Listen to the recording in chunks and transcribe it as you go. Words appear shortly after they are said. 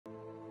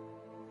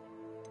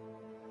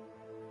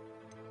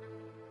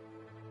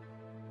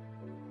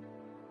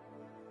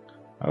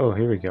Oh,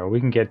 here we go. We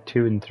can get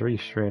 2 and 3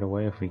 straight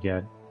away if we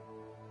get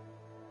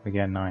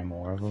 9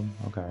 more of them.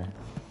 Okay.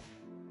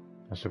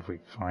 That's if we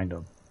find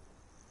them.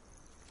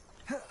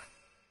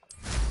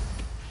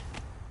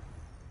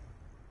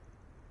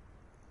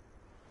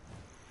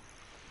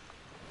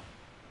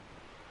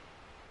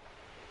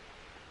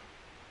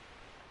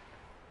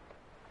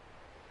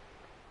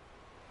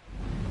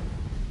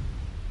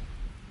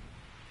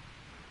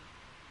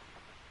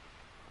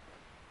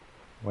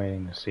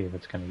 Waiting to see if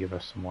it's going to give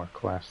us some more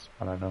quests,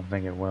 but I don't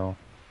think it will.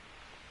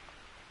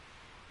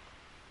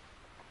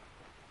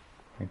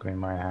 I think we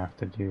might have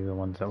to do the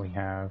ones that we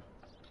have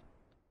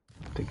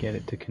to get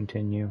it to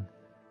continue.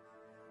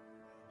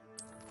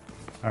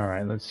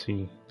 Alright, let's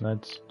see.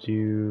 Let's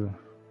do...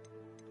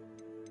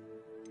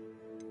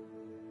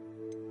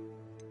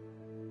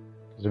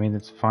 Because I mean,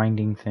 it's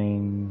finding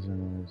things,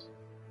 and there's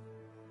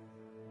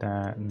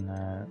that and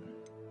that.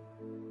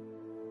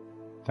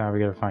 Now we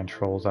gotta find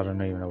trolls. I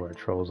don't even know where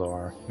trolls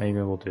are.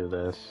 Maybe we'll do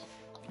this.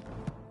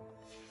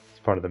 It's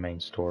part of the main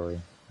story.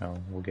 No,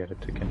 we'll get it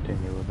to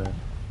continue with it.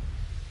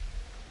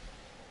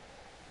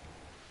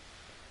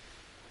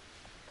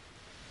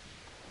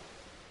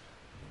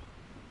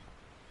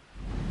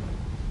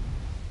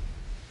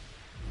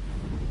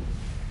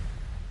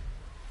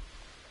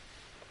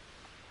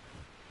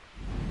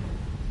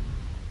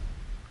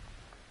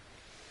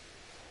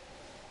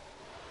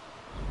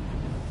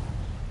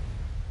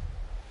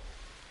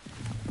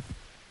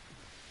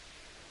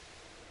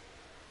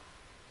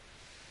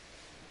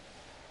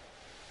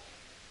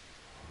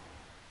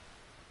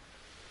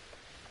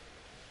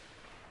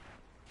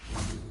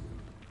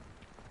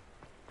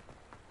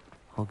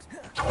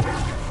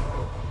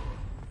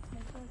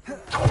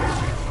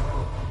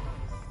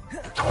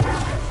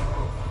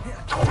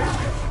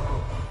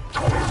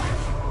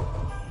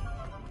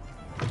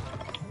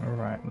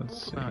 Alright,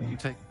 let's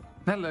see.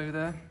 Hello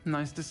there.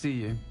 Nice to see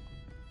you.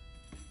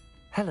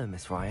 Hello,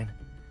 Miss Ryan.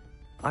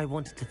 I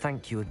wanted to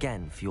thank you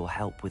again for your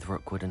help with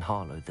Rookwood and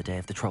Harlow the day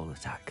of the troll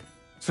attack.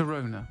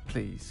 Sirona,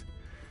 please.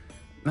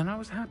 And I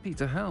was happy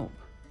to help.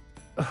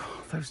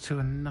 Oh, those two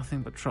are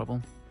nothing but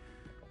trouble.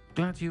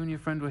 Glad you and your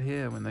friend were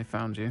here when they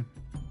found you.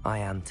 I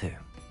am too.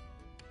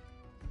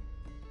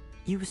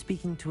 You were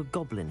speaking to a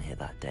goblin here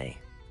that day.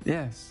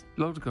 Yes,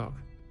 Lodgok.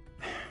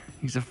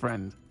 He's a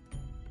friend.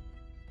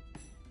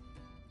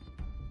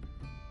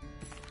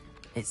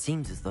 It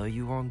seems as though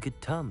you were on good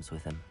terms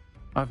with him.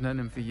 I've known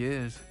him for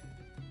years.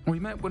 We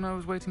met when I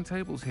was waiting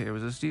tables here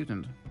as a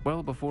student,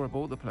 well before I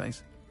bought the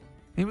place.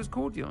 He was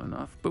cordial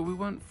enough, but we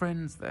weren't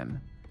friends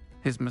then.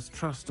 His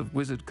mistrust of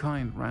wizard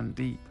kind ran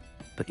deep.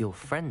 But you're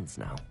friends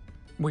now?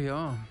 We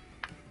are.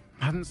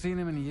 Hadn't seen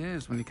him in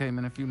years when he came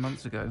in a few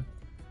months ago.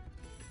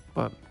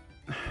 But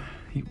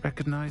he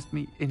recognized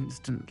me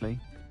instantly,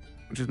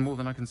 which is more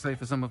than I can say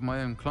for some of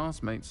my own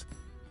classmates.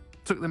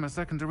 Took them a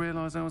second to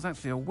realize I was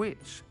actually a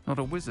witch, not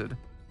a wizard.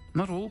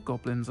 Not all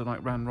goblins are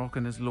like Ranrock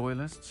and his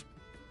loyalists.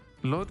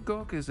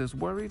 Lodgok is as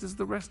worried as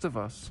the rest of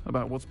us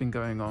about what's been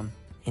going on.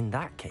 In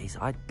that case,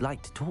 I'd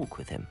like to talk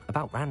with him,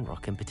 about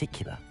Ranrock in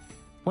particular.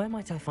 Where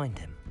might I find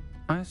him?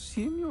 I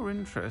assume your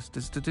interest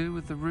is to do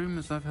with the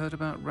rumors I've heard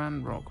about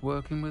Ranrock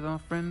working with our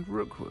friend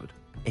Rookwood.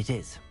 It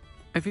is.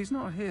 If he's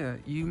not here,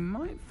 you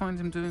might find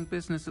him doing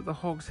business at the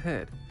Hog's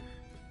Head.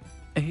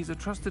 He's a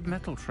trusted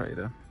metal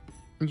trader.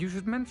 You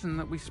should mention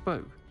that we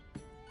spoke.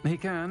 He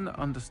can,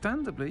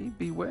 understandably,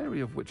 be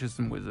wary of witches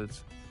and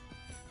wizards,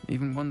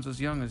 even ones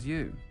as young as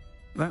you.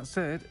 That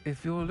said,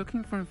 if you're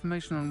looking for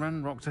information on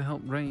Ranrock to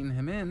help rein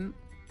him in,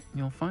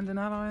 you'll find an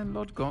ally in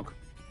Lodgok.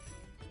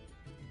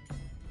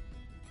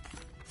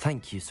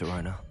 Thank you,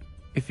 Sirona.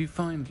 If you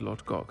find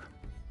Lodgok,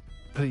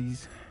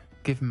 please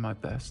give him my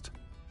best.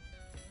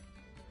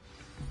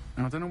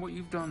 I don't know what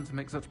you've done to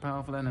make such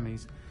powerful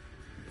enemies,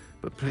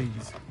 but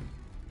please,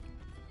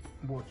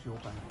 watch your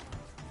back.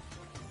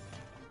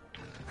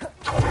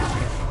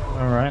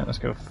 Alright, let's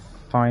go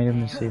find him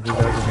and see if he's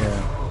over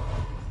here.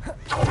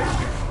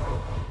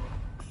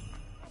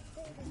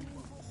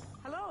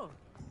 Hello.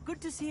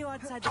 Good to see you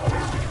outside.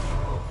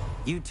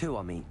 You too,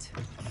 Amit.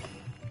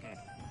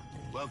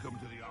 Welcome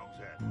to the Hog's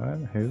Head.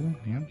 What? Who?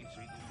 Yeah.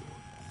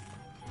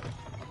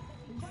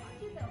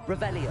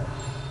 Revelio.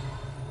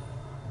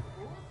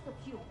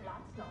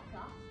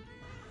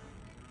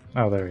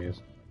 Oh, there he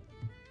is.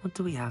 What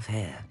do we have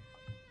here?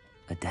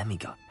 A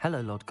demigod.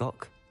 Hello,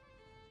 Lodgok.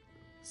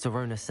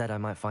 Sirona said I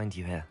might find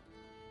you here.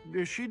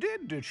 She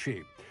did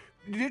she?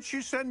 Did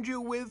she send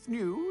you with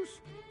news?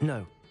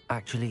 No,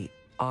 actually,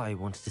 I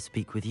wanted to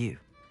speak with you.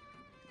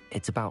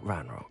 It's about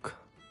Ranrock.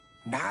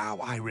 Now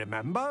I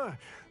remember.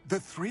 The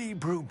 3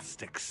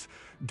 broomsticks.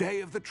 Day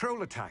of the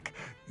troll attack.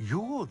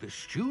 You're the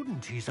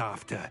student he's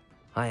after.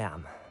 I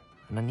am,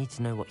 and I need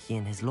to know what he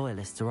and his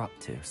loyalists are up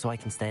to so I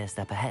can stay a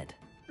step ahead.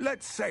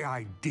 Let's say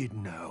I did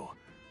know.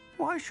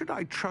 Why should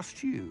I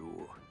trust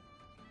you?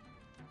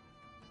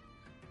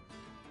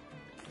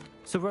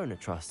 Sirona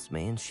trusts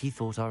me, and she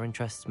thought our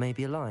interests may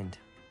be aligned.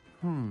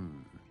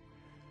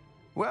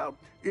 Well,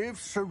 if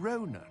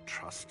Sirona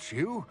trusts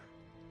you,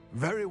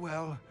 very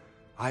well.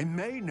 I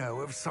may know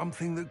of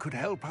something that could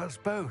help us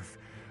both.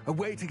 A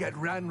way to get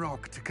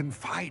Ranrock to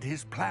confide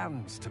his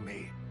plans to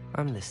me.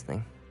 I'm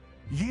listening.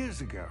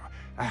 Years ago,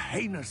 a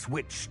heinous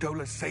witch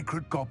stole a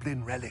sacred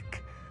goblin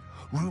relic.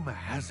 Rumor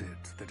has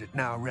it that it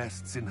now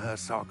rests in her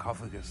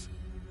sarcophagus,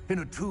 in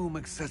a tomb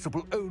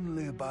accessible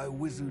only by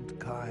wizard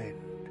kind.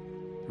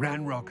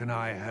 Ranrock and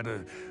I had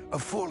a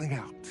falling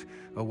out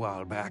a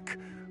while back.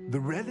 The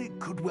relic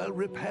could well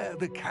repair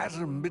the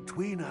chasm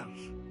between us.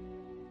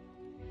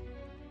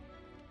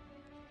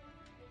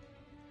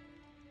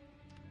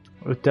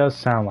 It does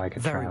sound like a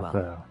Very trap, well.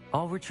 though.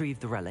 I'll retrieve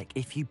the relic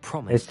if you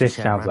promise It to just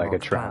share sounds like a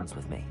Ranrock's trap. plans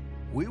with me.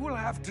 We will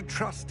have to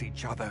trust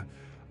each other.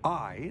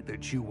 I,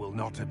 that you will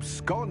not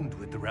abscond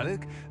with the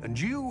relic, and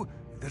you,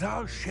 that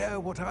I'll share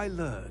what I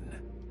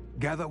learn.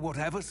 Gather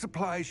whatever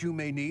supplies you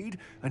may need,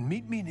 and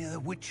meet me near the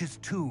witch's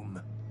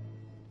tomb.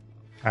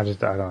 I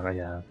don't know,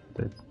 yeah.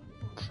 It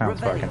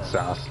sounds Rebellion. fucking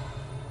sus.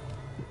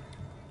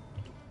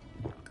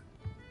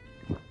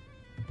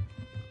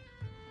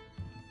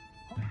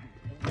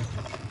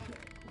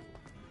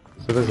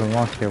 So there's a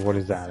lock here, what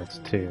is that? It's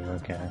 2,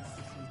 okay.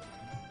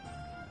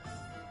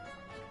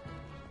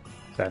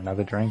 Is that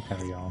another drink? There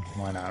we go.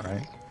 Why not,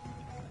 right?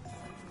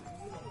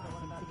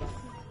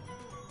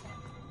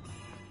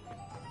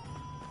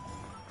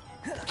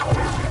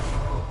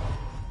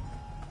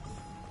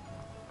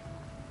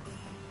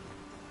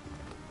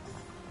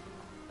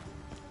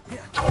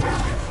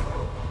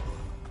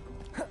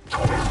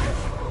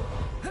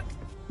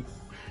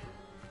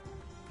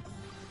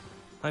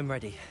 I'm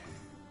ready.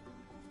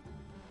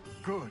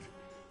 Good.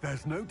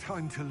 There's no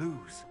time to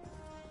lose.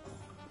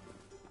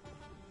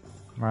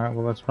 Alright,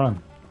 well let's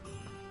run.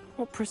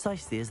 What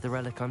precisely is the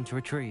relic I'm to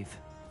retrieve?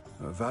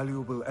 A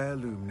valuable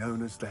heirloom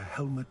known as the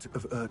Helmet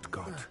of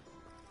Urtgott.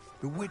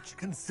 The witch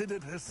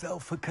considered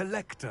herself a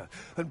collector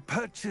and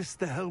purchased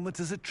the helmet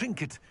as a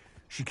trinket.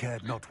 She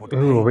cared not what.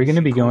 Ooh, are we going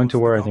to be going to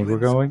where I think we're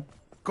going?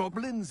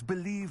 Goblins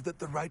believe that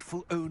the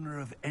rightful owner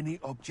of any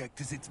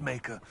object is its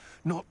maker,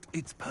 not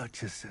its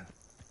purchaser.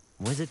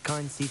 Wizard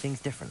kind see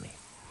things differently.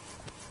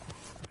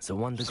 It's a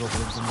wonder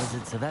goblins and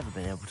wizards have ever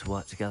been able to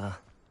work together.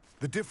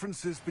 The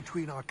differences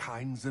between our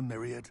kinds are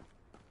myriad.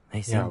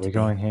 They seem Yeah, are to we be.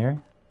 going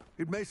here?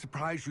 It may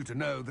surprise you to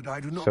know that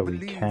I do not So we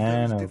believe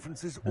can, those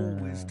differences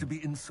always to be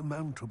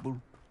insurmountable.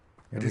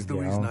 It is the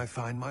reason I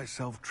find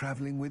myself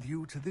traveling with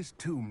you to this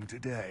tomb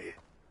today.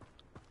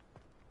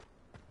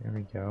 Here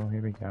we go,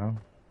 here we go.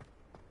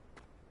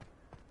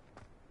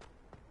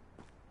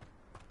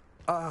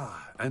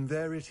 Ah, and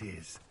there it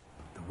is.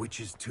 The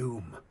witch's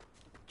tomb.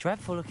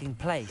 Dreadful looking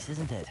place,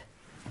 isn't it?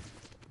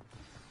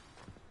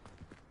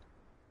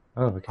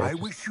 Oh, okay. I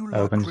just wish you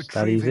luck opens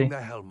that easy. retrieving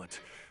the helmet.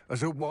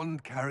 As a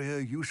wand carrier,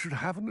 you should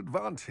have an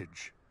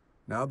advantage.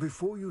 Now,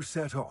 before you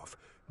set off,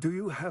 do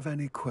you have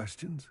any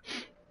questions?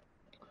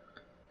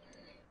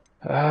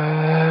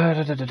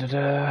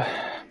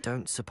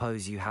 Don't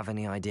suppose you have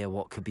any idea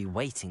what could be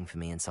waiting for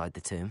me inside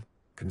the tomb?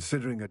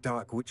 Considering a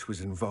dark witch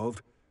was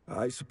involved,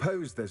 I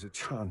suppose there's a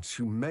chance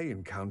you may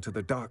encounter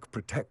the Dark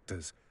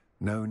Protectors,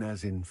 known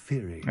as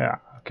Inferi. Yeah,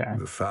 okay.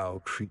 The foul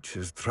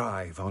creatures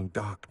thrive on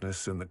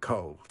darkness and the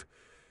cold.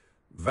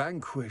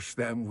 Vanquish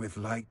them with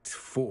light,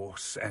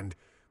 force, and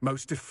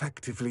most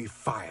effectively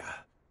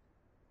fire.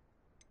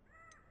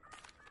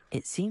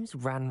 It seems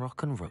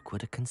Ranrock and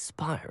Rookwood are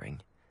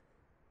conspiring.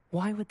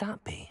 Why would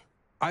that be?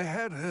 I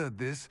had heard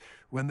this.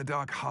 When the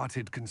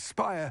dark-hearted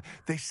conspire,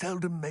 they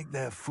seldom make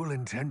their full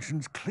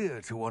intentions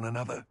clear to one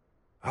another.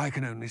 I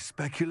can only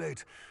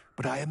speculate,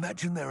 but I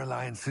imagine their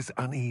alliance is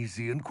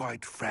uneasy and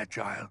quite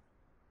fragile.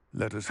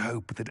 Let us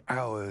hope that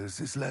ours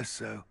is less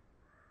so.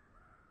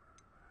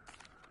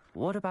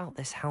 What about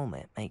this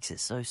helmet makes it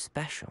so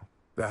special?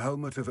 The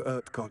Helmet of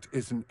Urtgott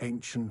is an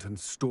ancient and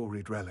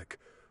storied relic,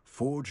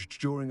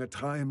 forged during a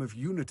time of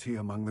unity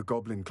among the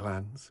goblin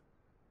clans.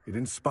 It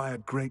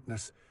inspired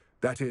greatness,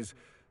 that is,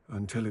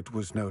 until it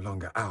was no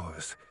longer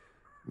ours.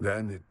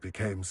 Then it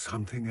became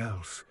something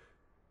else.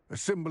 A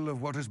symbol of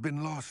what has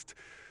been lost,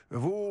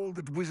 of all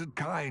that wizard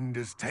kind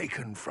has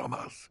taken from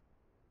us.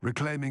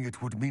 Reclaiming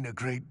it would mean a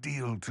great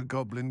deal to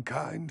goblin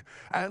kind,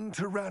 and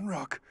to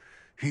Ranrock.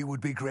 He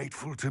would be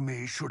grateful to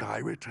me should I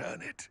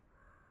return it.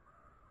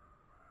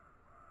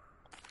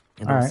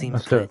 It all Alright, seems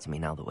let's do clear it. to me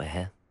now that we're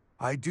here.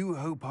 I do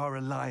hope our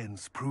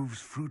alliance proves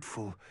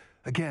fruitful.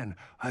 Again,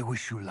 I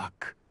wish you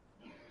luck.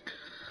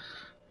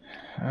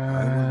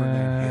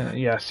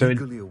 Yeah, so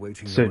eagerly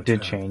awaiting it your did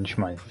return. change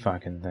my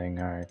fucking thing.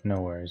 Alright,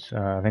 no worries.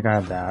 I think I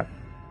have that.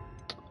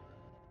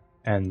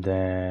 And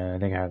then I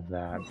think I have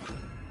that.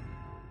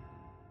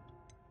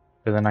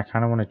 But then I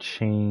kind of want to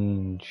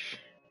change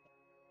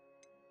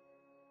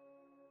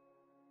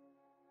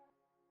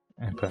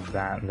and put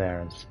that there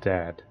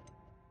instead.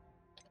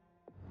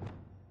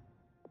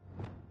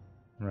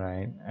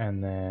 Right,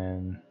 and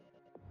then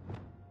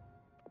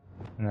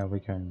we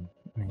can,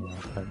 you know,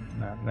 put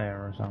that there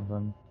or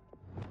something.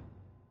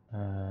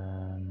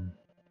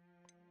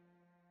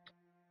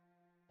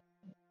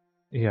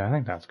 Yeah, I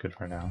think that's good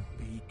for now.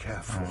 Be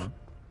careful. Alright.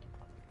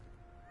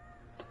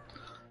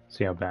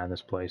 See how bad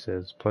this place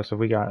is. Plus, if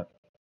we got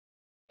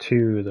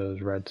 2 of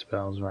those red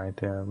spells right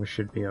there, we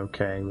should be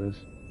okay with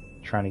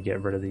trying to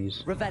get rid of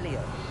these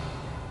Revelio.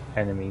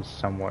 enemies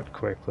somewhat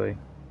quickly.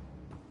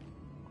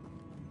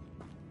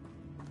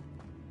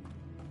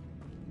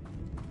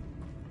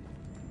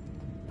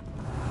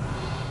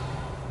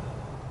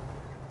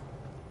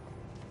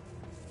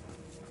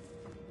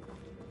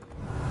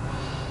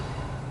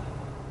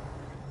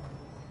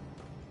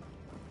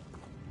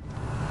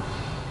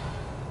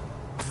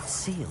 It's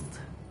sealed.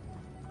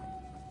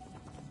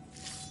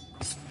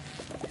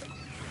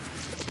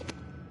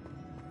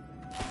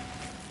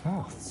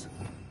 Moths.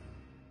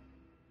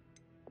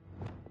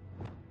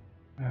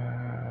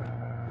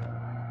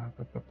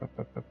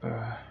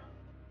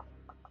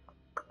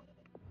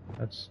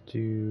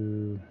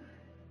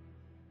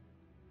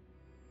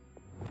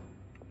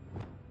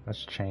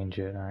 Let's change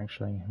it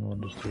actually. We'll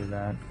just do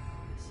that.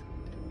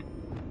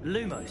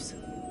 Lumos.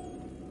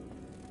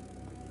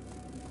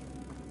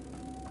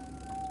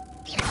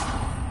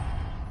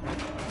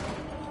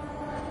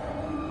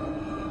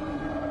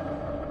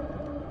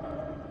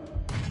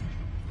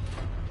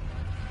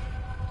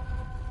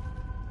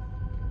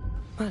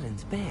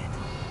 Merlin's beard.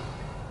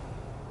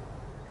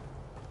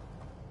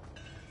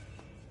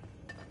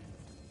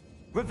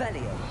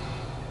 Revelio.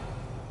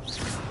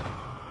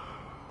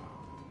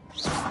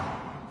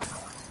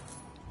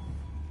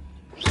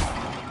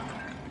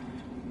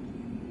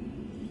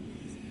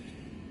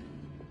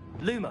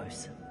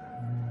 Lumos.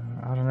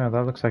 I don't know,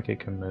 that looks like it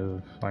can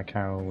move, like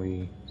how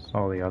we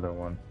saw the other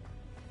one.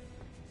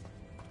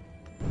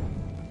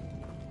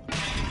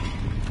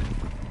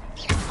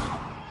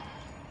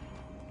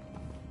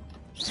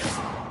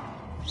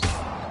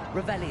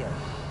 Revelio.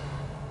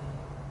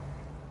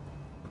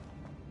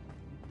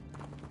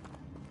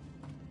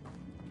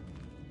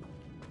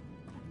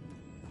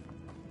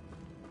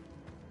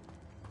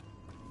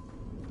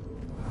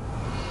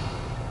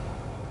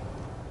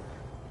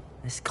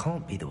 This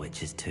can't be the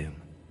witch's tomb.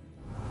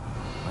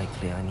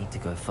 Likely I need to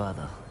go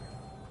further.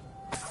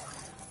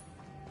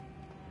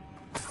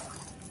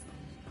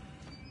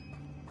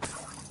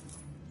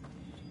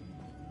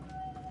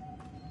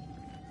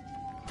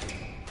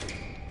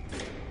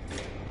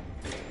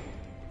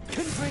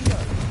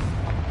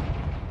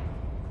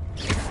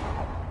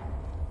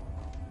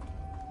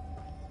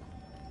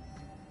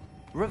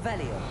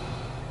 Revelio.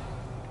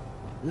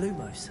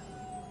 Lumos.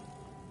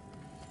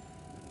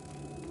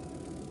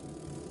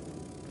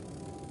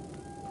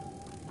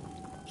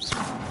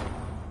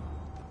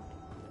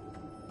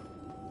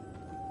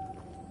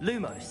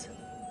 Lumos.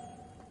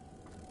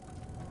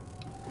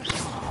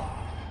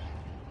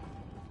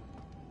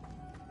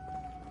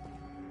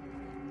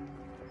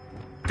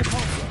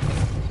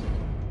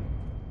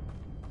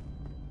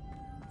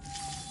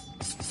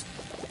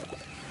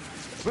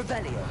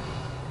 Revelio.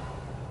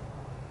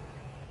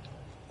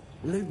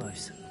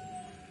 Lumos.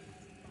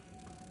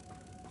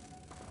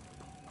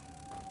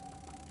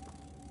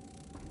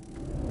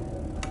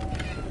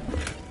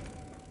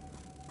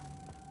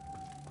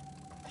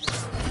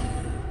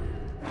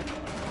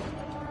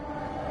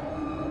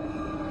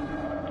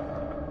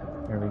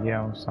 Here we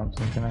go,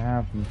 something's gonna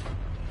happen.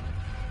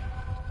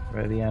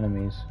 Where are the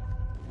enemies?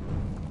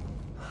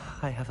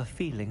 I have a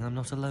feeling I'm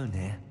not alone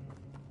here.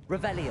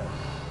 Revelio.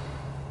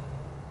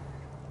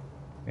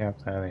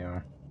 Yep, there they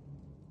are.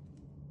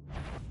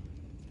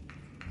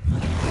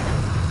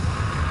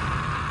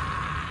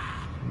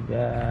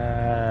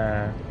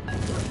 Yeah.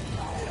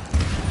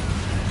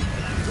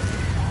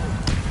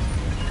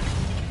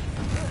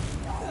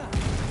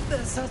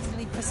 They're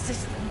certainly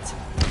persistent.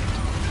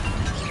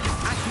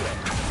 Accurate.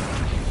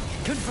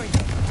 Good for you.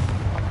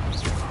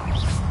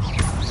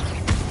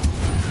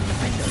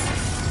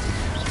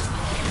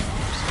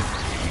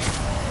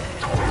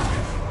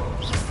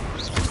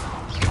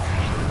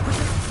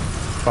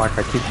 Fuck,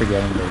 I keep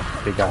forgetting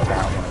they got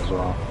that one as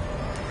well.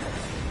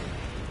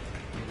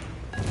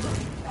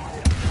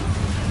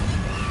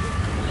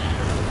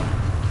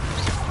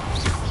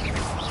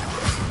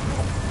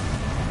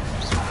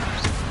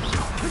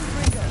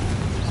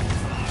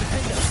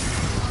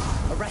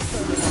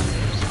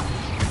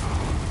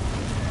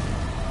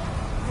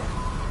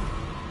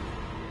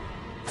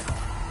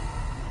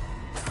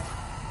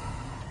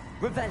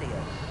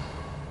 Revelio.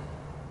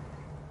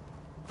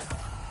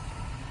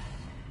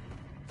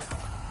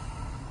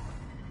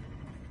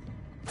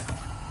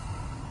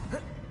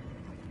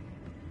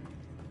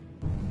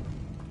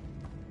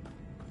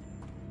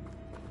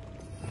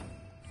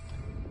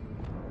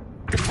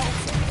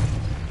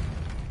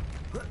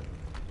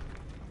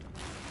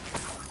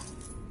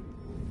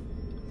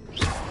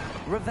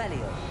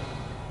 Revelio.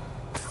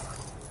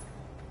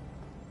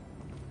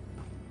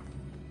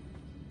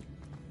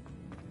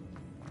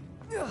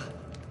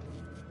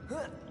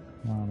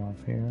 I'm up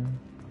here.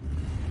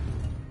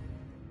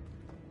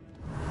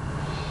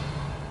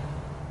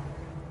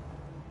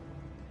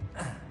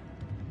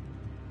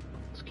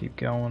 Let's keep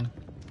going.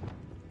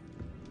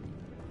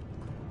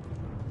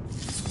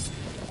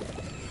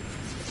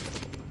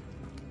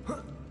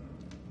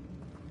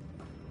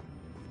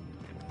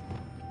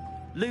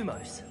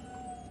 Lumos.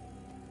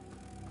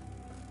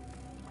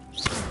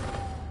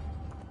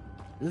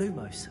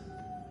 Lumos.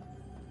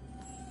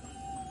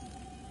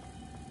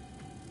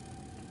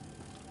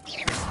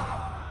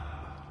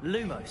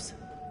 Lumos.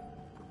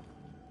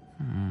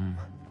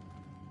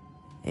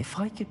 If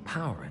I could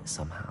power it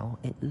somehow,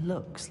 it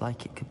looks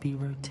like it could be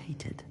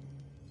rotated.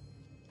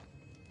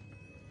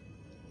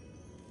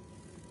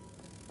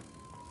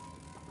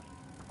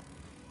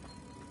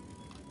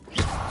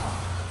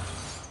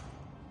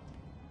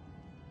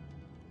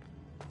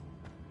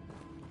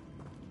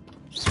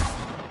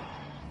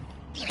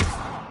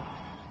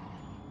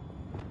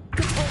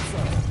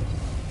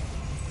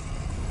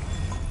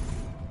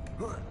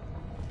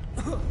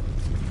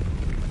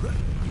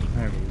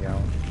 There we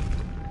go.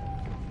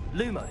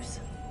 Lumos.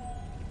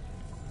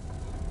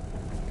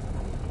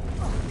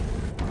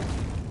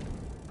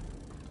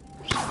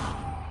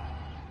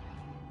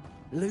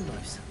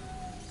 Lumos.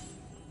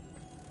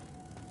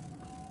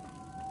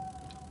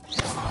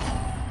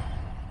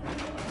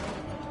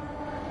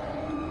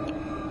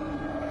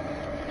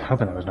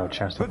 Hoping there was no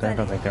chest up there. I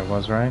don't think there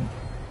was, right?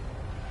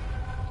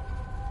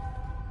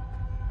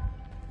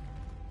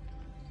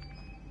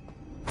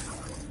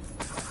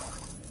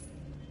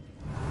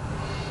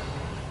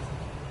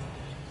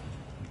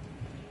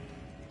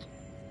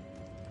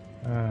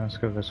 Let's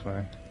go this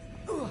way.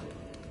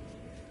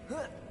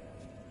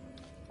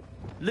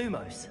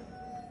 Lumos.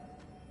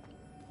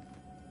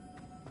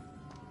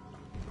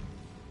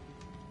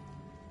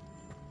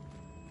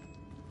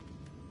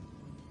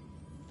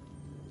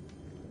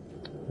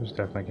 There's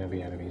definitely going to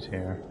be enemies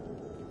here.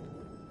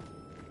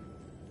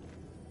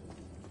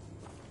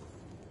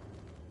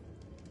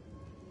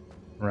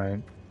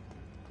 Right.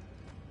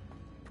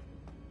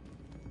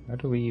 How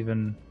do we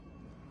even...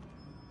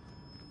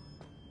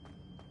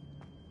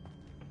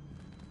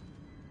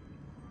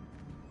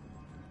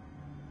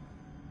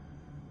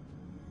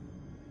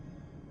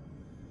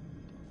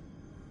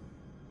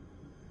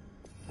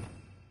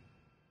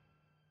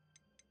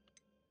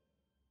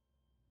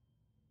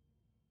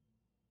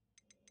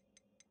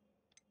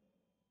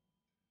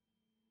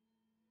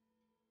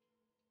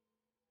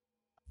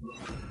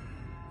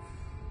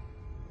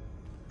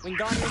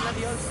 Wingardium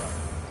Leviosa.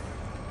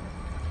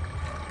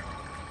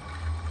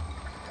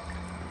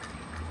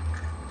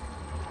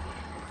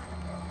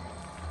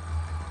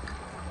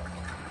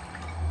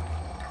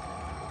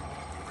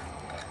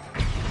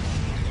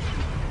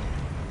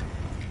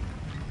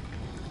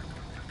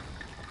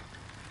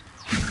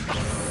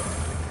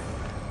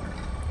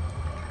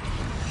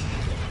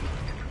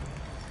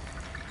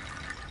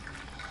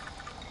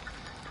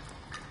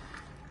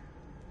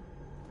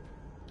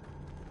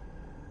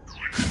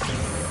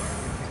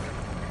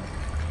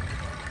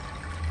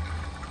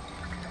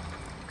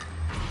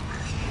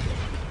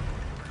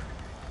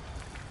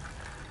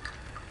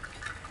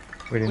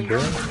 We didn't do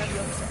it?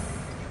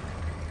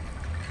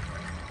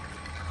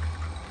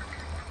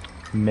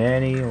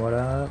 Manny, what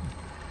up?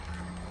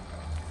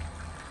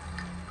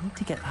 I need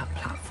to get that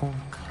platform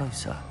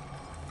closer.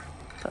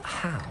 But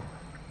how?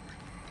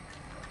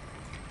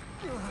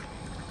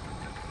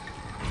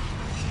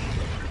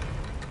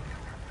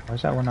 Why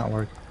is that one not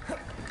working?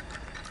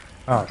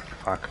 Oh,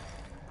 fuck.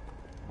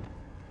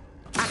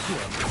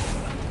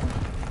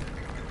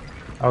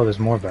 Oh, there's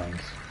more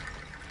bangs.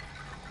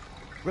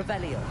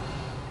 Revelio.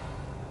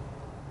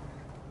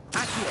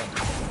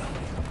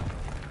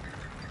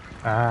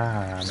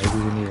 Ah, maybe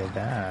we needed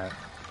that.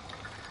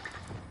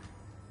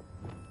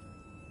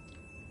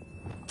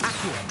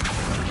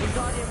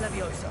 Wingardium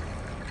Leviosa.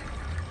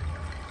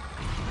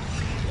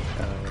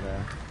 Over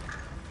there.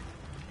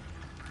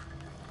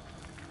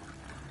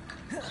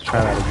 Let's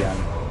try that again.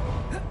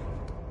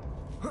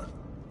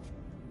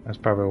 That's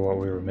probably what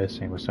we were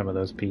missing with some of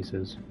those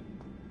pieces.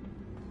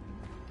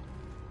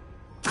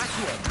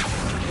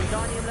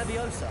 Wingardium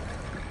Leviosa.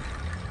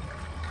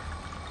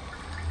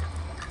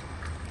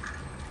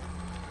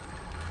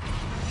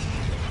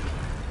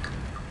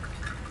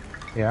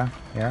 Yeah,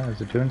 is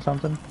it doing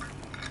something?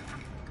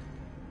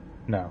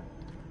 No.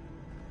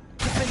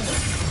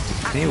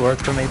 Can you work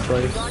for me,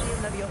 please?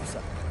 Wingardium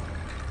Leviosa.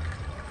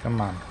 Come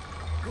on.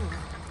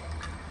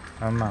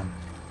 Come on.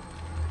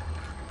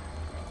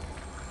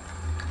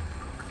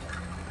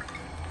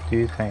 Do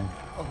your thing.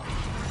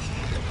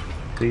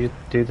 Do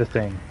the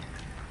thing.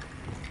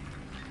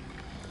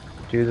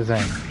 Do the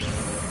thing.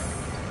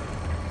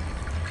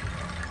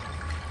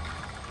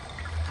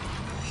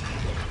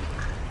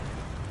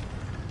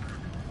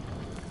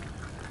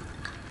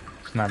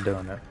 It's not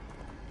doing it.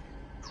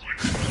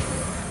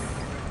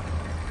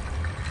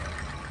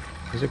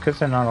 Is it because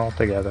they're not all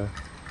together?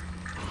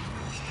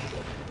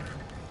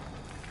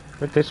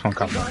 Where'd this one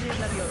come from?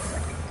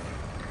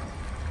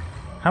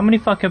 How many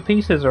fucking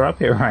pieces are up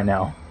here right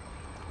now?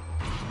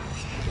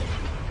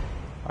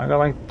 I got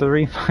like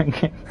 3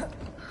 fucking...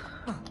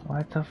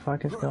 What the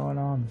fuck is going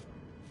on?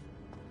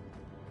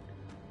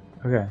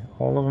 Okay,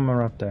 all of them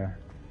are up there.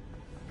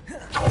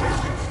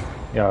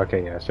 Yeah,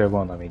 okay, yeah, so it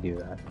won't let me do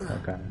that.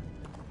 Okay.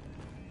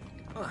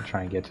 I'll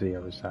try and get to the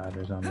other side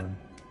or something.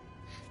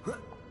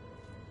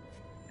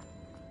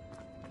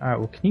 Alright,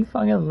 well, can you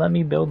fucking let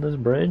me build this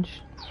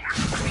bridge?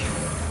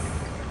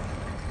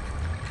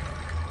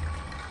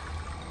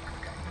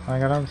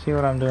 Like, I don't see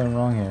what I'm doing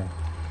wrong here.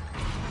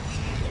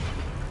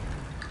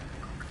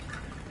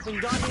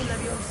 Wingardium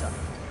Leviosa.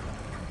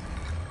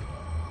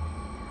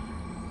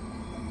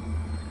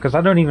 Because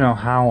I don't even know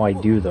how I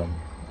do them.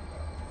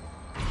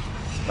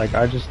 Like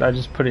I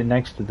just put it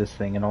next to this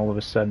thing, and all of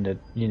a sudden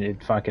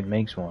it fucking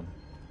makes one.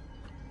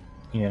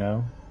 You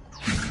know?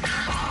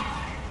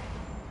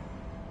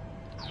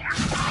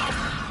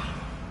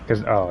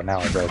 Because oh, now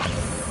I broke it.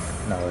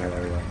 No,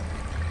 there we go.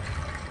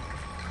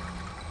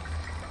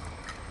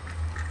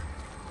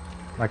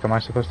 Like, am I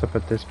supposed to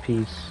put this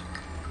piece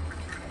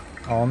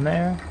on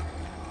there?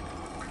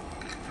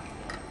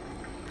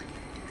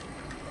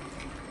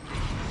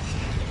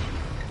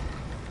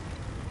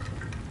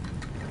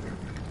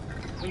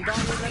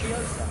 Wingardium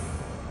Leviosa.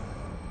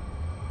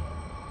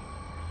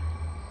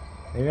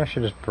 Maybe I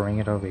should just bring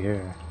it over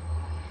here.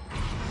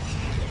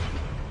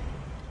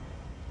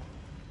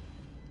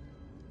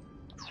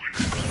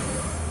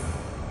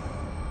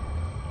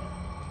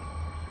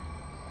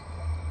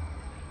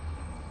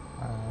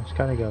 It's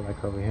gotta go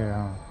like over here,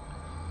 huh?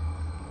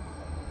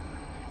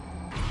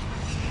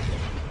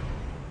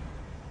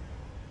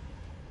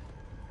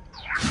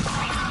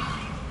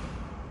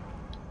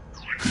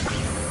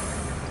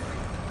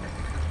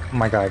 Oh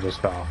my god, I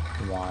just fell.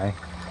 Why?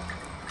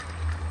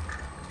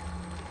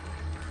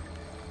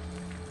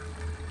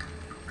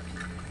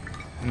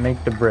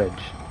 Make the bridge.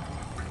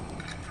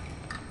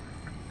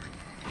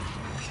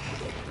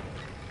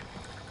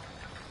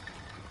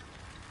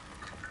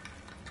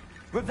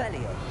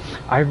 Revelio.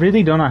 I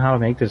really don't know how to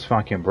make this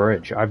fucking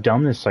bridge. I've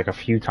done this like a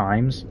few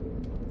times,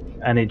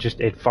 and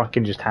it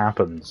fucking just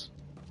happens.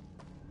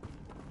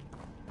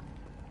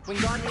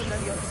 Wingardium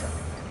Leviosa.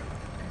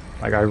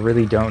 Like, I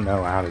really don't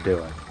know how to do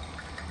it.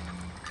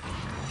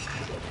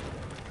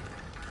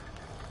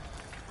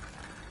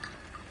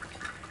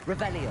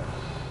 Revelio.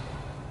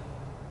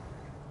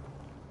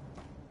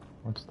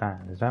 What's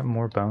that? Is that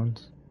more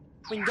bones?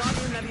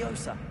 Wingardium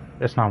Leviosa.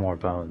 It's not more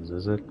bones,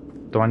 is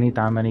it? Do I need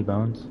that many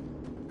bones?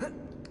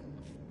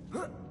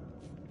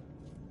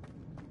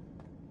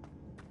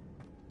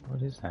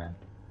 What is that?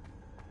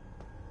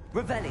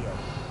 Revelio.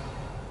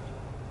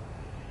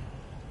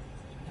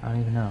 I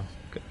don't even know.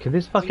 Could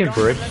this fucking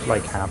bridge,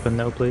 like, happen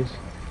though, please?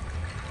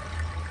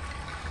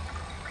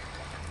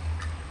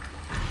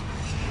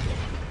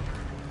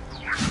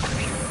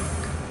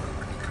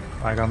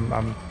 Like,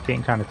 I'm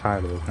getting kind of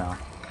tired of this now.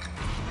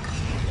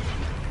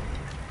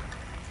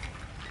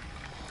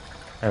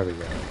 There we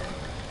go.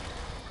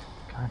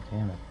 God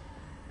damn it.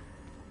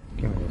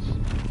 Give me this.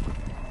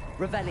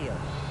 Revelio.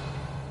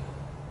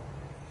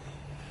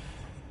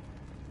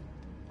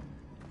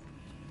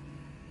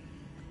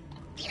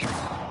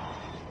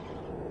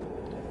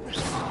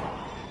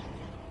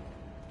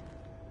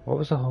 What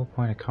was the whole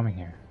point of coming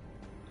here?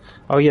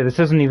 Oh yeah, this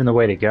isn't even the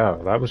way to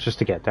go. That was just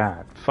to get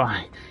that.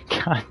 Fine.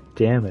 God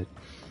damn it.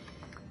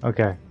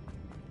 Okay.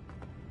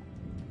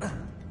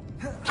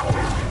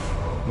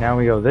 Now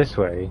we go this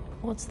way.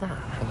 What's that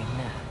hanging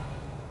there?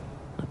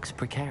 Looks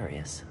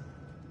precarious.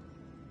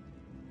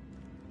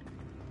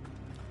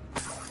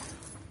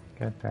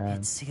 Get that.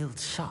 It's sealed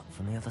shut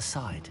from the other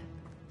side.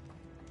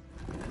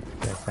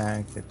 Get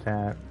that. Get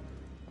that.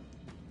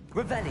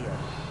 Revelio.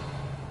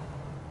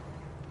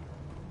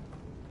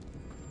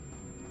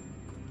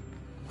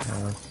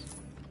 Yes.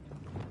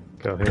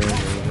 Go here. Do this.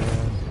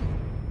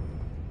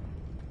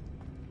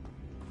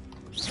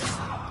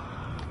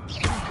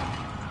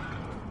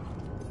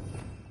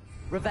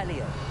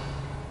 Revelio.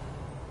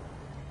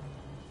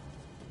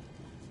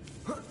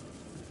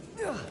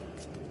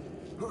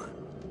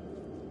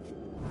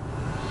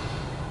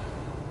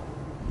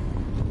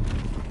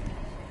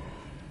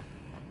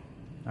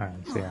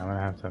 Alright, see, I'm gonna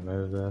have to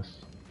move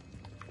this.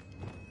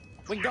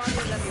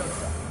 Wingardium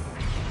Leviosa.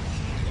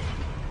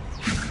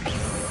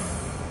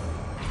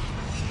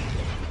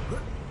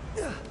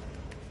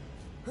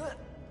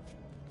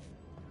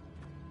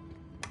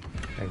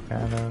 Take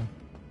that out.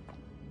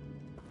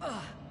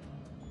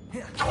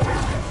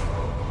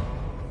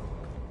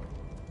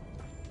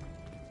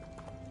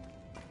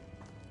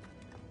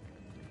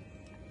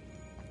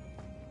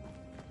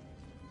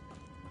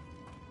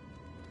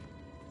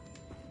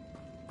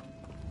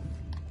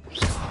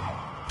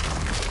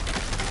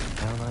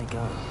 Down I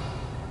go.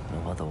 No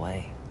other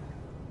way.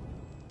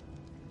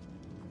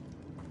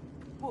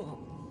 Oh!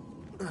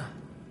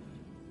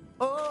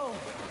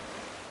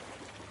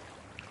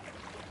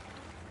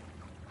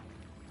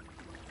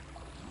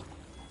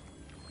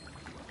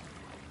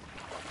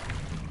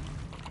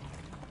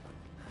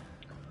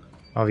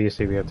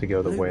 Obviously, we have to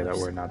go the way that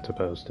we're not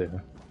supposed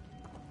to.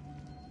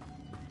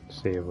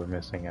 See if we're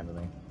missing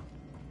anything.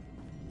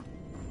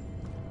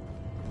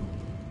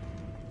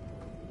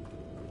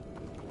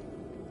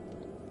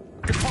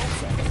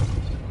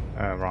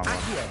 Wrong one.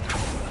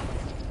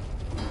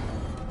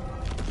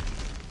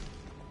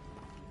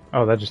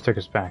 Oh, that just took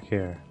us back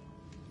here.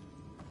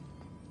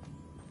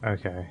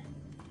 Okay.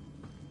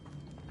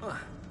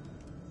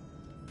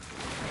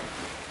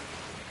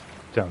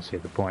 Don't see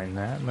the point in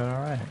that, but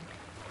alright.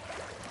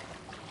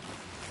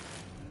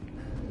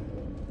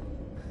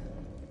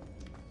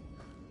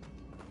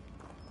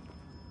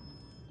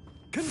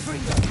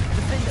 Confringo.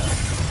 Defender.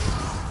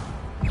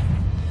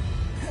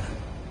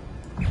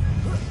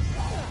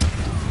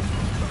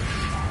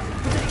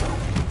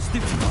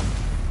 Stupefy.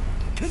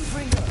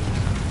 Confringo.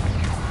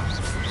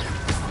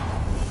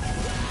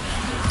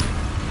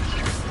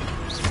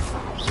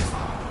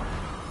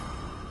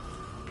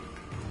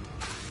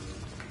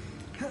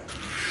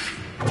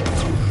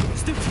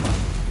 Stupefy.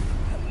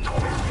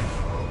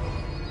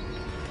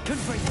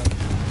 Confringo.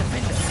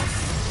 Defender.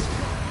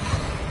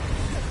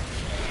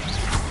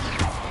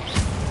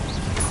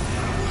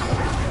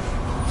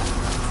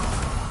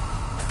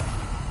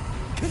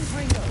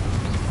 Confringo.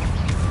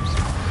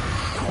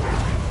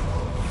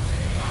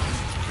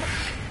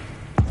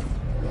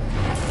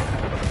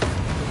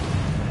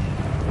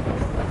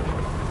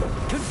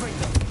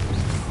 Confringo.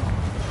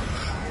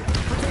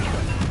 Potato.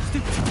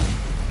 Stupefy.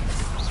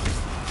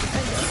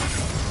 Defender.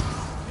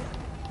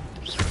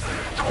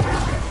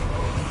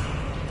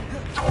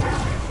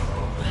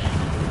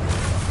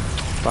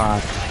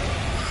 Fuck.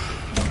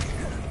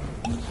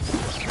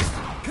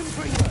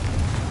 Confringo.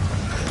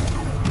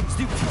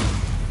 Stupefy.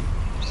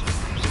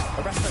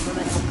 Arrest and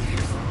momentum.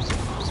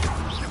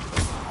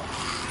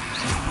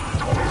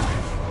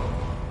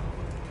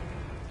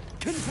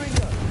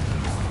 Confringo.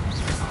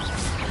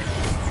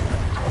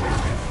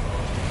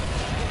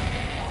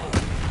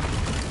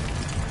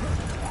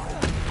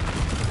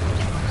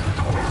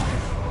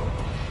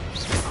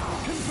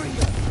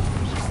 Confringo.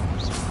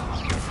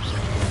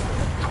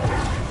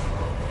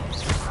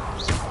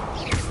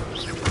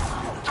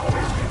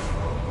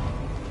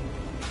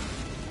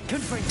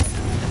 Confringo.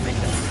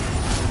 Defender.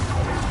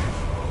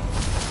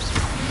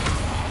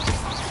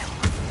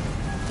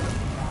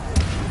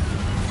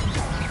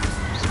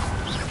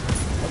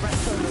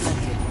 Arrest and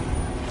momentum.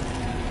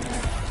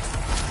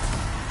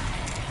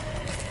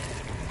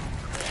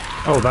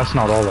 Oh, that's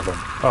not all of them.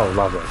 Oh,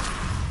 lovely.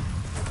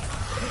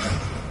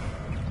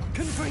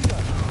 Confringo.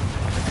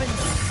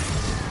 Defender.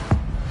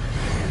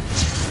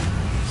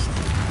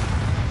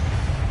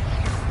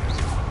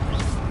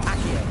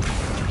 Accio.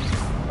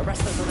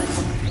 Arrest and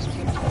momentum.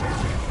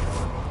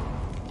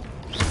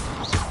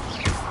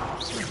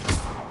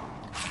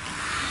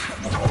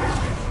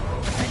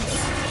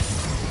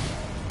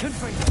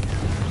 Confringo.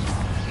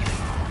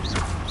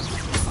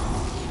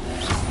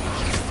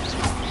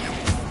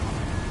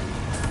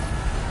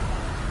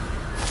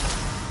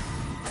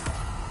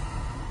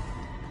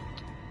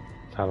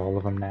 Is that all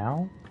of them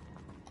now?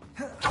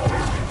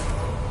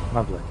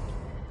 Lovely.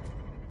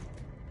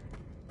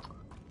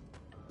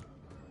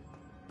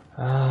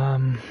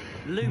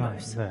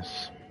 Lumos.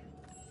 This.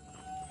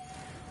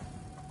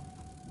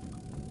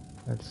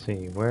 Let's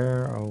see,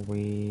 where are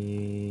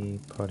we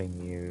putting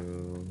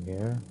you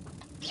here?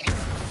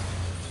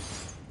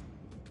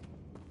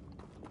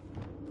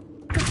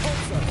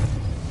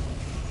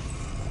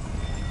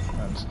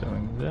 That's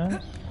doing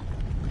this.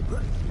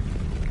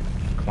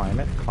 Climb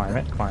it, climb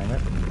it, climb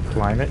it,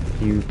 climb it,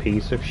 you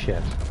piece of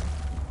shit.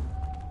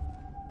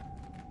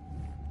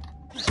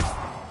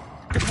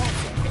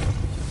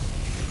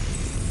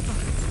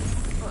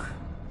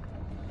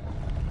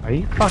 Are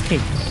you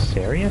fucking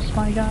serious,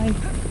 my guy?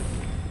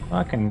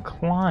 Fucking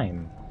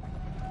climb.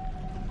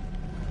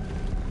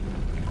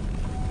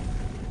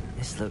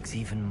 This looks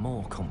even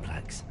more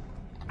complex.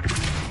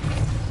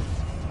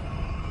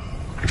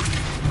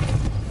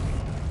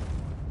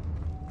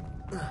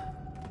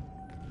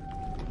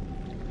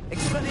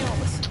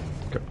 Expelliarmus.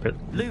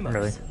 Lumos.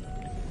 Really?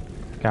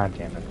 God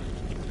damn it.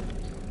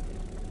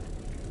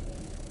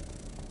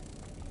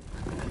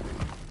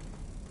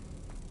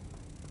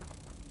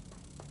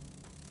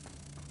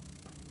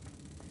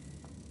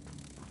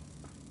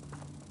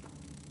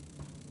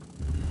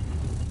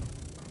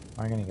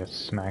 Am I gonna get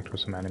smacked with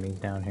some enemies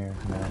down here?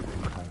 No.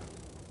 Okay.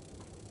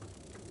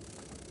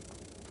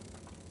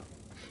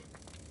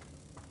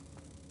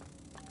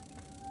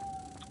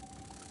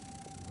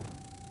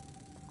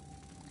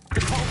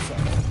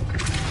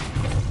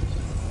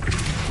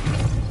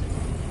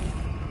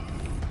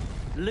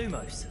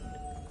 Lumos.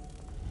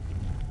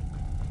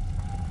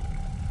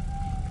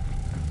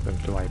 So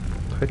do I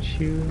put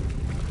you?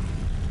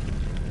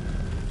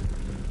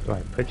 Do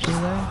I put you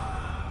there?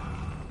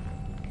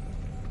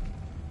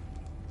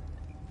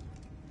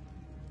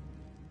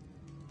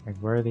 Like,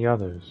 where are the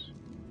others?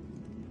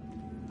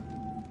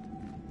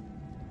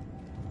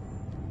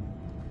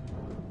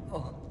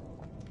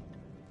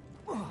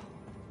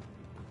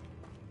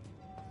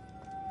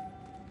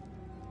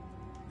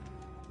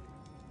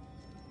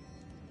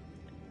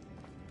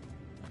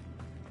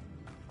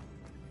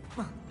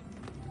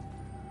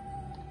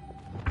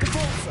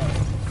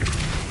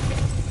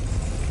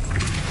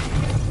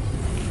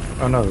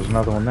 Oh no, there's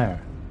another one there.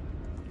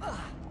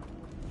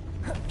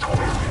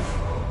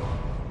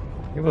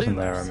 He wasn't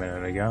there a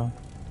minute ago.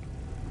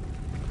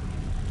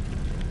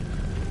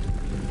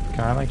 Can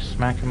I like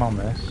smack him on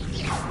this?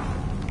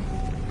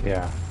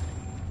 Yeah.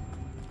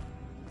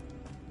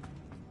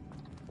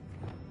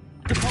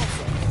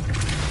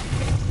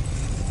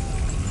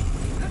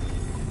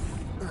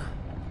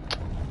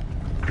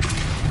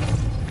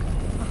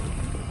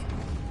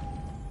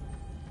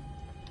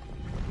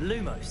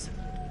 Lumos.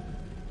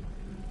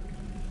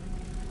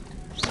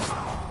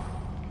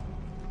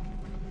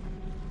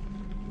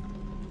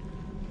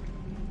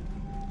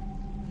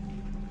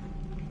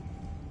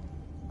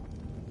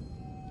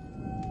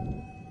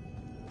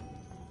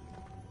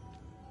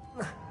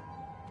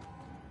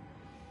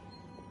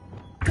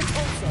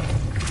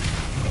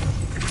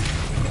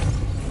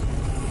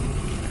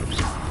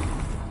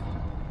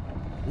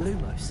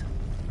 Lumos.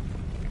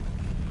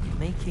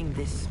 Making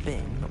this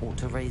spin ought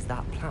to raise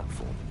that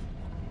platform.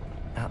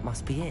 That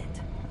must be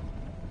it.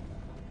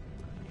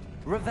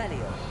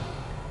 Revelio.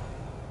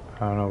 I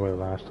don't know where the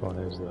last one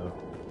is though.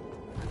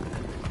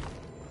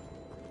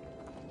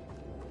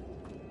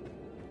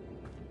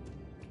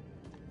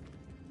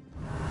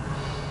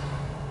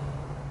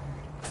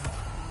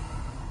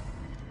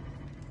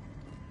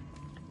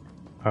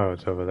 Oh,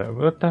 it's over there.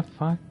 What the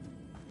fuck?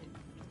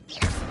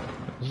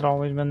 Has it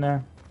always been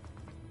there?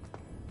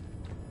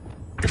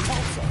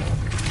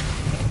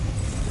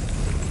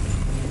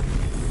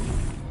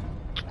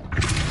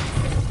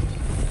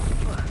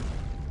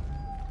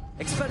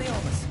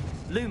 Expelliarmus.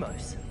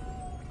 Lumos.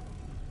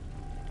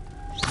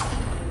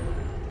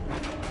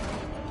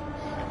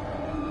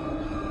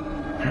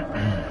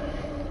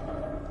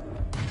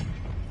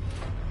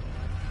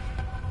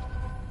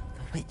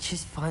 The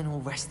witch's final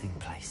resting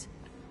place.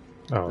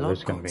 Oh,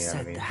 there's gonna Lodgok be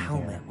said enemies the in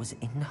helmet here. was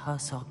in her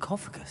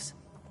sarcophagus.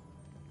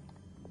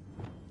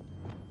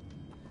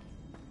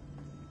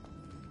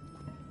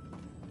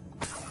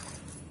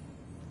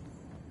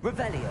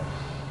 Revelio.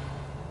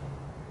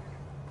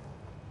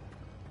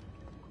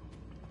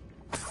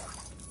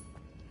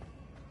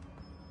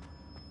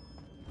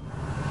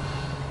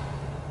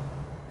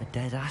 A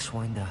dead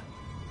Ashwinder.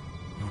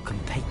 Your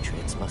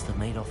compatriots must have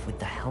made off with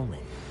the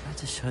helmet.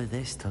 Better show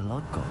this to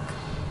Lodgok.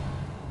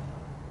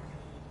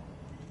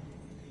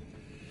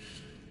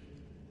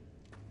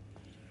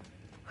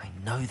 I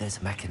know there's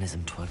a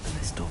mechanism to open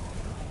this door.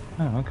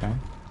 Oh, okay.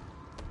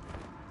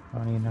 I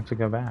don't even have to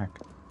go back.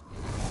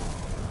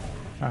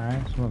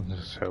 Alright, this wasn't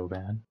so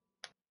bad.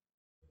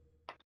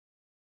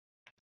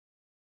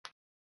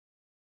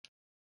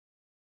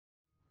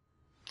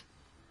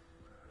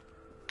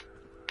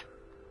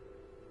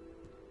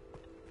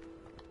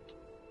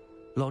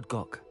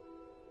 Lodgok,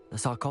 the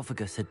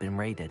sarcophagus had been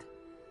raided.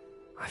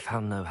 I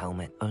found no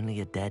helmet,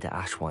 only a dead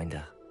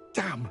Ashwinder.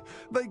 Damn!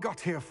 They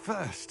got here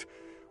first.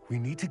 We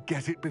need to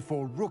get it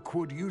before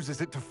Rookwood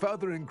uses it to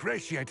further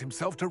ingratiate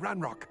himself to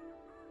Ranrock.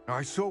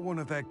 I saw one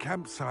of their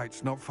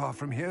campsites not far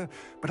from here,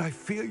 but I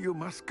fear you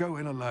must go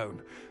in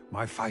alone.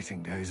 My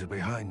fighting days are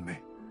behind me.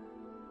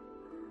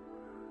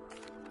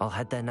 I'll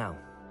head there now.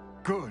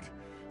 Good.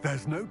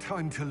 There's no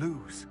time to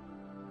lose.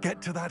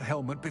 Get to that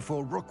helmet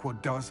before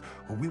Rookwood does,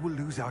 or we will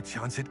lose our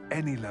chance at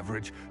any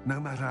leverage, no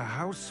matter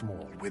how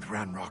small, with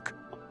Ranrock.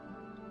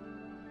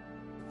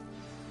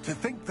 To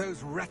think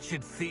those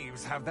wretched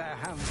thieves have their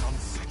hands on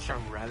such a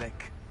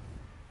relic.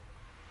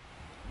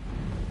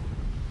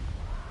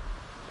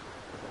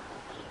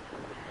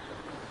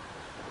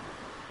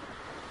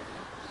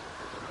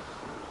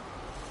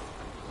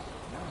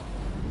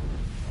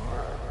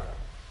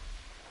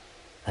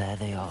 There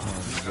they are.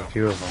 There's a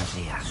few of them.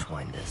 The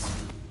Ashwinders.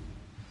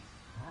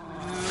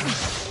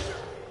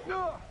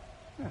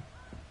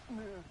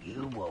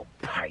 You will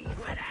pay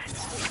for that.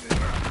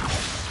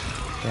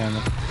 Damn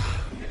it.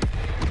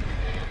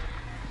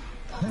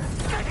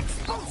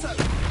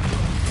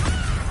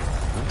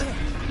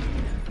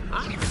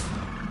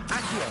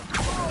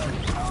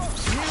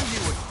 Knew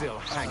you were still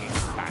hanging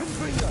back.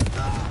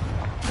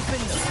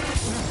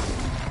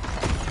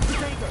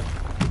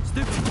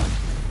 Stupid.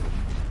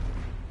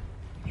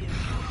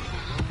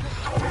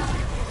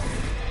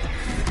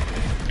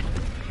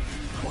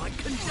 Quite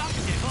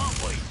conductive, aren't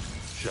we?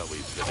 Shall we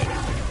finish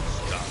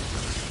stuff?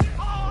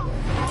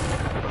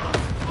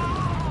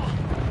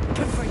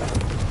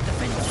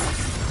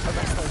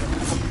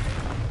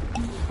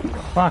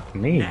 Fuck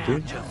me, Now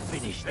dude. to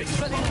finish this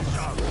show.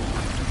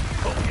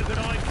 Thought you could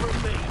hide from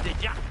me,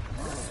 did ya?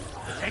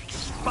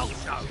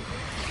 Expulso.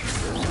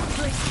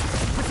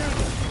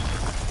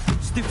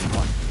 Stupid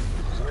one.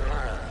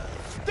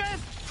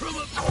 Death from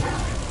a...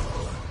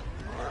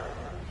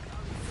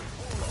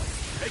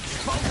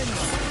 Expulso.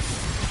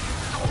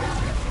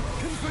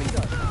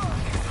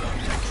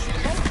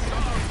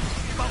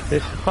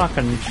 This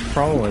fucking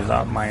troll is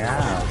up my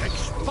ass.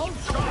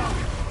 Expulso.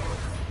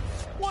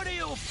 What are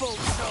your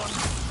thoughts on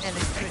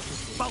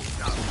electricity?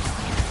 Expulso.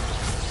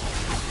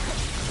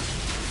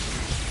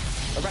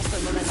 Arresto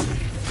momentum.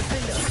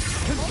 Defender.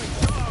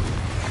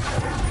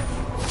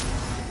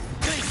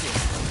 Glacier.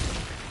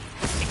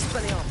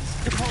 Expelliarmus.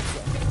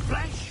 Depulsor.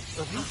 Flash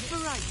of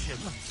inspiration.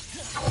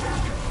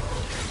 Arresto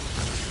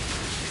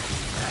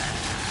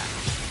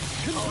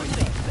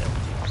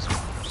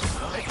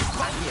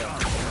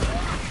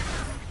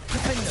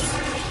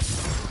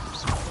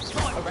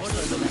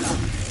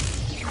momentum.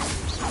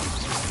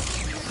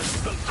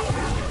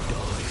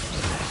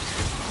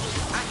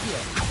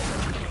 Accio.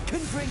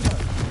 Confringo.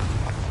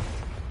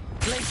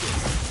 Glacier.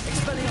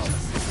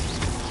 Expelliarmus.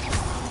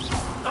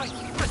 Hey,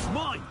 that's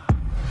mine.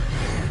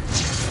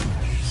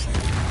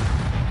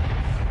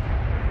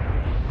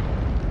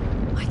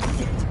 I did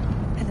it!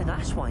 And an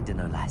Ashwinder,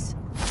 no less.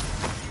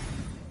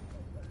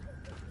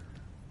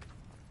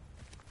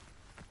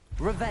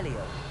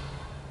 Revelio.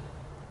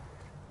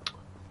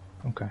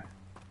 Okay.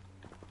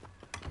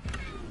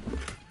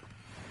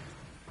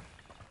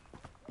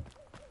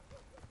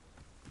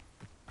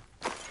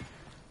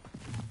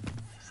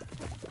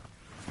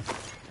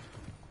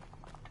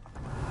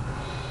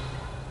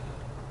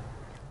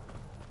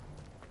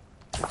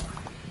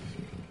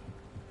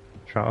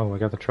 Oh, I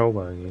got the troll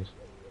buggies.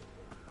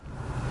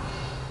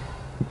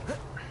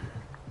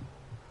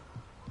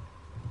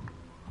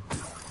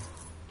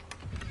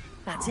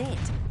 That's it.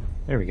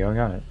 There we go, I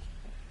got it.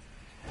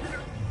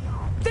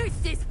 This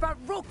is for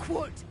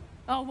Rookwood!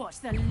 I'll watch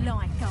the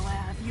light go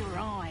out of your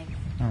eye.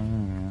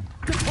 Oh,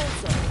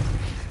 Compulso.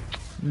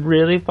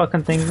 really?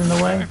 Fucking things in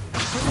the way?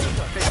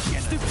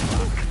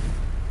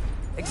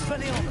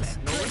 Expelliarmus.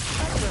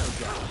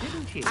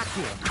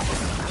 Accio.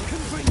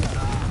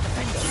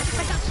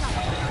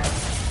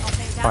 I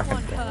think that Fucking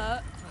one damn.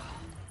 hurt.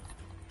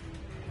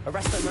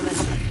 Arresto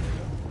momentum.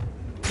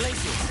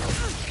 Glacius.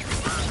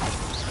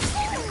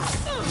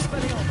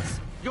 Expelliarmus.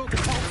 You're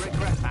going to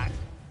regret that.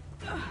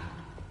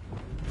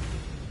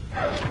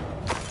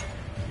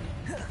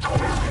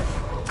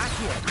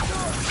 Accio.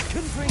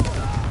 Confringo.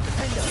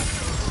 Defendo.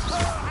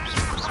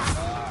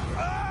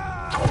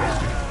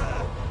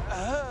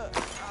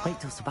 Wait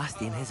till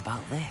Sebastian hears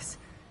about this.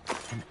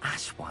 An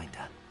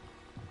Ashwinder.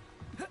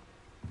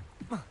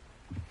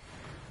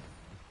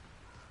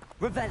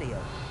 Revelio.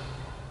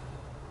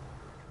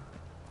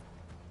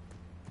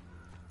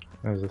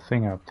 There's a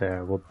thing up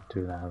there, we'll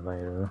do that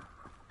later.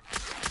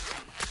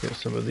 Get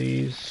some of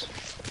these.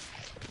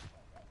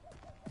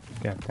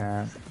 Get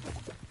that.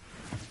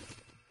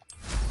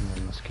 And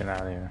then let's get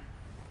out of here.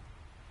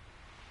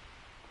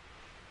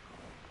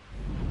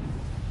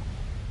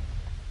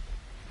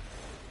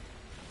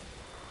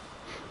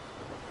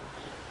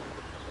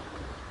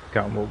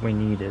 Got what we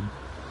needed.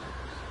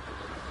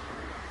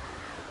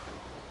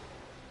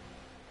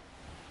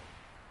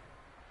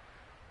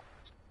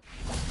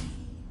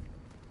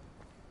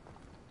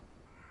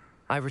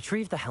 I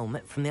retrieved the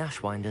helmet from the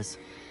Ashwinders.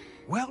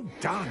 Well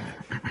done.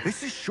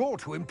 This is sure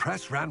to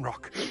impress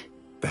Ranrock.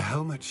 The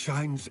helmet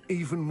shines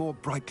even more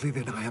brightly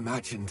than I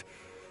imagined.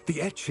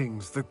 The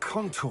etchings, the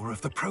contour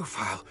of the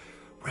profile,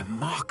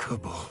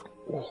 remarkable.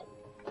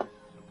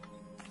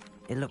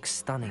 It looks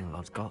stunning,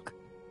 Lodgok.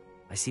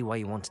 I see why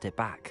you wanted it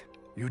back.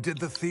 You did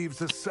the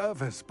thieves a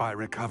service by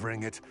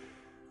recovering it.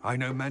 I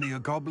know many a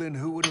goblin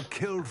who would have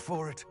killed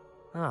for it.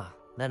 Ah,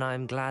 then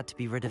I'm glad to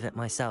be rid of it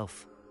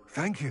myself.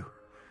 Thank you.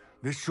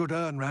 This should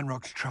earn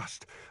Ranrock's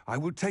trust. I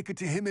will take it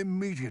to him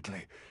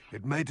immediately.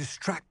 It may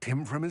distract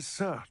him from his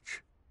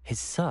search. His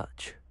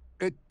search?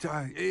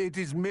 It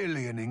is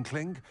merely an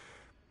inkling.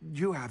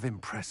 You have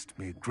impressed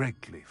me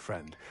greatly,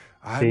 friend.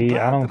 See,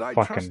 I don't that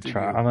fucking trusted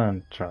trust. you. I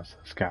don't trust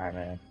this guy,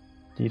 man.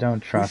 You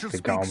don't trust shall the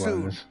speak soon.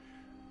 goblins.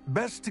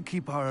 Best to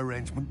keep our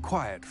arrangement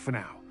quiet for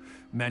now.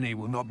 Many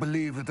will not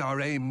believe that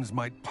our aims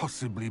might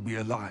possibly be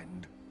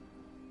aligned.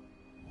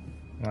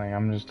 Like, I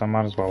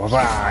might as well,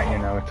 you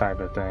know,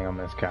 type of thing on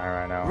this guy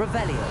right now.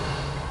 Revelio.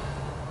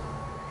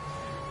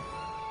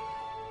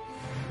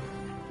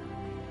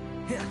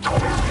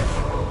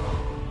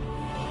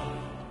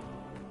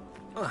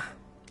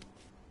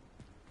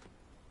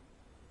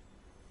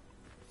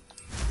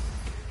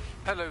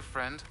 Hello,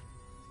 friend.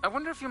 I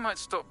wonder if you might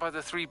stop by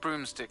the Three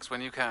Broomsticks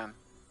when you can.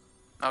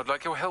 I would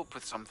like your help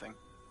with something.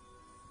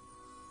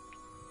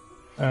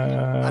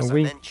 As I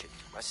mentioned,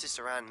 my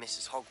sister Anne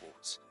misses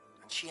Hogwarts,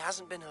 and she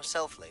hasn't been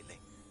herself lately.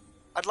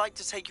 I'd like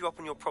to take you up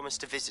on your promise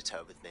to visit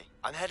her with me.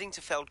 I'm heading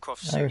to Feldcroft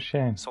soon,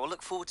 shame. so I'll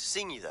look forward to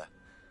seeing you there.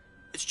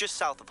 It's just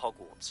south of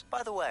Hogwarts.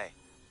 By the way,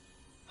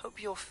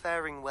 hope you're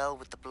faring well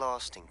with the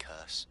blasting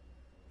curse.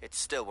 It's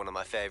still one of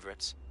my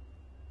favorites.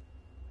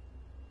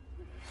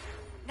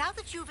 Now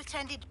that you've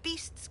attended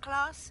Beasts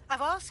class,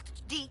 I've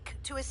asked Deke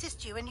to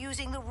assist you in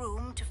using the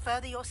room to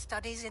further your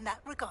studies in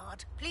that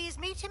regard. Please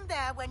meet him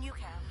there when you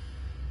can.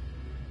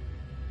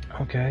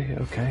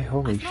 Okay,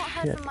 holy I've not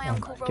heard shit. from my Oh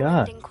Uncle my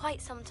Roland god. in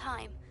quite some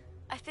time.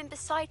 I've been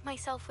beside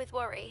myself with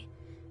worry.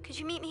 Could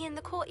you meet me in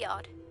the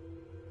courtyard?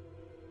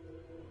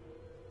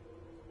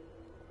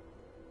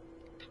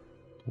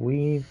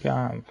 We've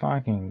got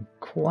fucking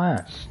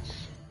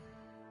quests.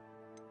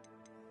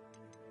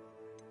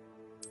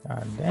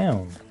 God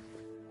damn.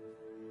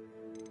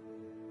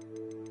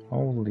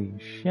 Holy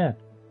shit.